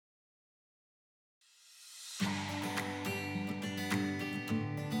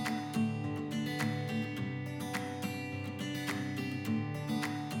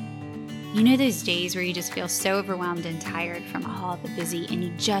You know those days where you just feel so overwhelmed and tired from all the busy, and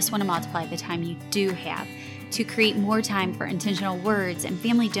you just want to multiply the time you do have to create more time for intentional words and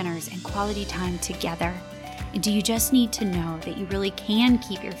family dinners and quality time together? And do you just need to know that you really can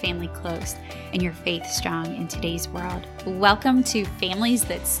keep your family close and your faith strong in today's world? Welcome to Families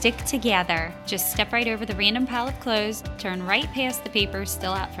That Stick Together. Just step right over the random pile of clothes, turn right past the papers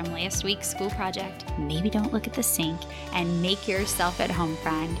still out from last week's school project, maybe don't look at the sink, and make yourself at home,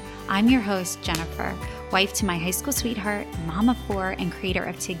 friend. I'm your host, Jennifer, wife to my high school sweetheart, mom of four, and creator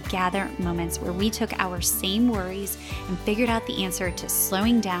of Together Moments, where we took our same worries and figured out the answer to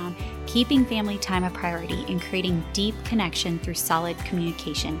slowing down, keeping family time a priority, and creating deep connection through solid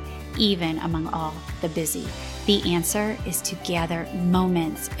communication, even among all the busy. The answer is Together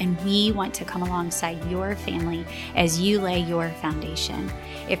Moments, and we want to come alongside your family as you lay your foundation.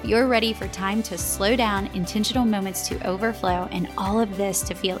 If you're ready for time to slow down, intentional moments to overflow, and all of this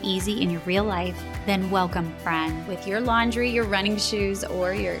to feel easy in your real life, then welcome, friend. With your laundry, your running shoes,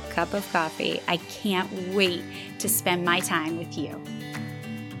 or your cup of coffee, I can't wait to spend my time with you.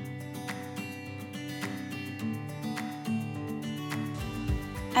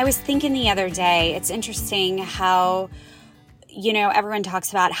 I was thinking the other day, it's interesting how, everyone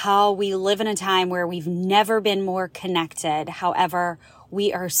talks about how we live in a time where we've never been more connected. However,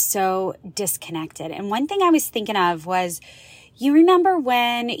 we are so disconnected. And one thing I was thinking of was, you remember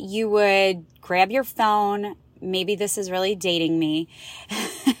when you would grab your phone, maybe this is really dating me,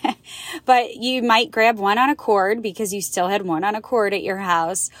 but you might grab one on a cord because you still had one on a cord at your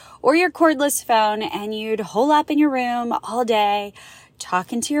house, or your cordless phone, and you'd hole up in your room all day,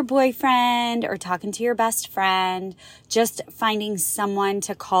 talking to your boyfriend or talking to your best friend, just finding someone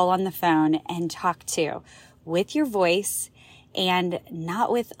to call on the phone and talk to with your voice and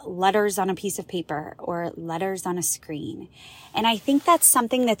not with letters on a piece of paper or letters on a screen. And I think that's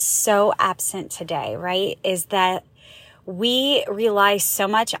something that's so absent today, right? Is that we rely so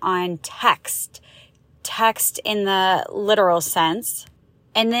much on text in the literal sense,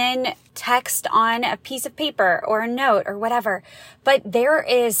 and then text on a piece of paper or a note or whatever. But there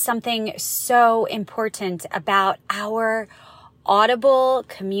is something so important about our audible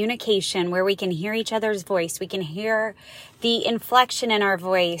communication where we can hear each other's voice. We can hear the inflection in our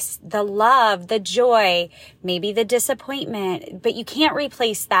voice, the love, the joy, maybe the disappointment, but you can't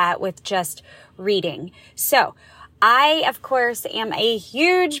replace that with just reading. So I, of course, am a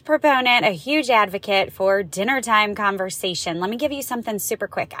huge proponent, a huge advocate for dinner time conversation. Let me give you something super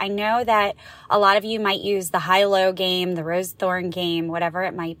quick. I know that a lot of you might use the high-low game, the rose-thorn game, whatever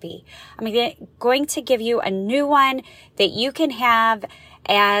it might be. I'm going to give you a new one that you can have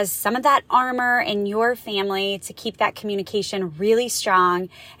as some of that armor in your family to keep that communication really strong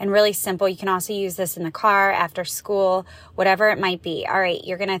and really simple. You can also use this in the car, after school, whatever it might be. All right,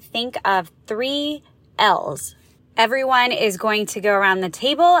 you're going to think of 3 L's. Everyone is going to go around the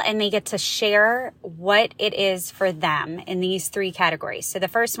table and they get to share what it is for them in these 3 categories. So the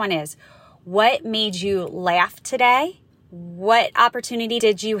first one is, what made you laugh today? What opportunity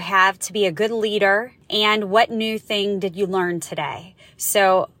did you have to be a good leader? And what new thing did you learn today?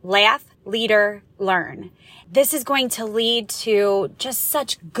 So laugh, leader, learn. This is going to lead to just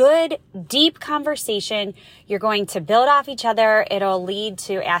such good, deep conversation. You're going to build off each other. It'll lead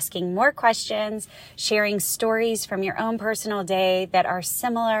to asking more questions, sharing stories from your own personal day that are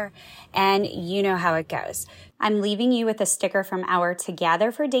similar, and you know how it goes. I'm leaving you with a sticker from our Together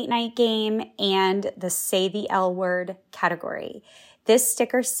for Date Night game and the Say the L Word category. This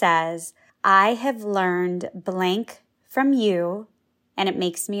sticker says, I have learned blank from you, and it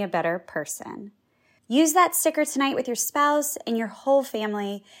makes me a better person. Use that sticker tonight with your spouse and your whole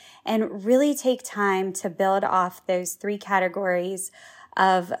family and really take time to build off those 3 categories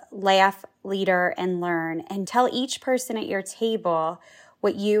of laugh, leader, and learn, and tell each person at your table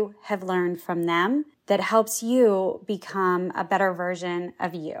what you have learned from them that helps you become a better version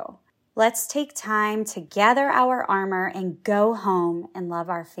of you. Let's take time to gather our armor and go home and love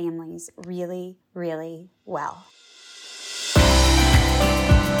our families really, really well.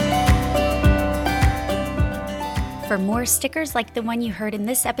 For more stickers like the one you heard in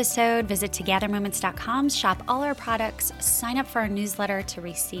this episode, visit togethermoments.com, shop all our products, sign up for our newsletter to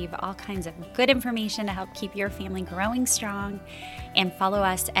receive all kinds of good information to help keep your family growing strong. and follow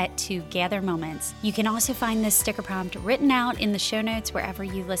us at Together Moments. You can also find this sticker prompt written out in the show notes wherever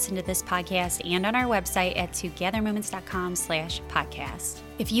you listen to this podcast and on our website at togethermoments.com/podcast.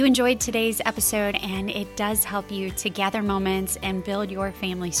 If you enjoyed today's episode and it does help you to gather moments and build your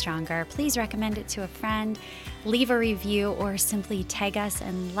family stronger, please recommend it to a friend, leave a review, or simply tag us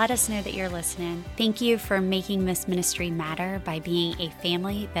and let us know that you're listening. Thank you for making this ministry matter by being a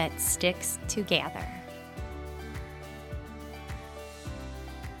family that sticks together.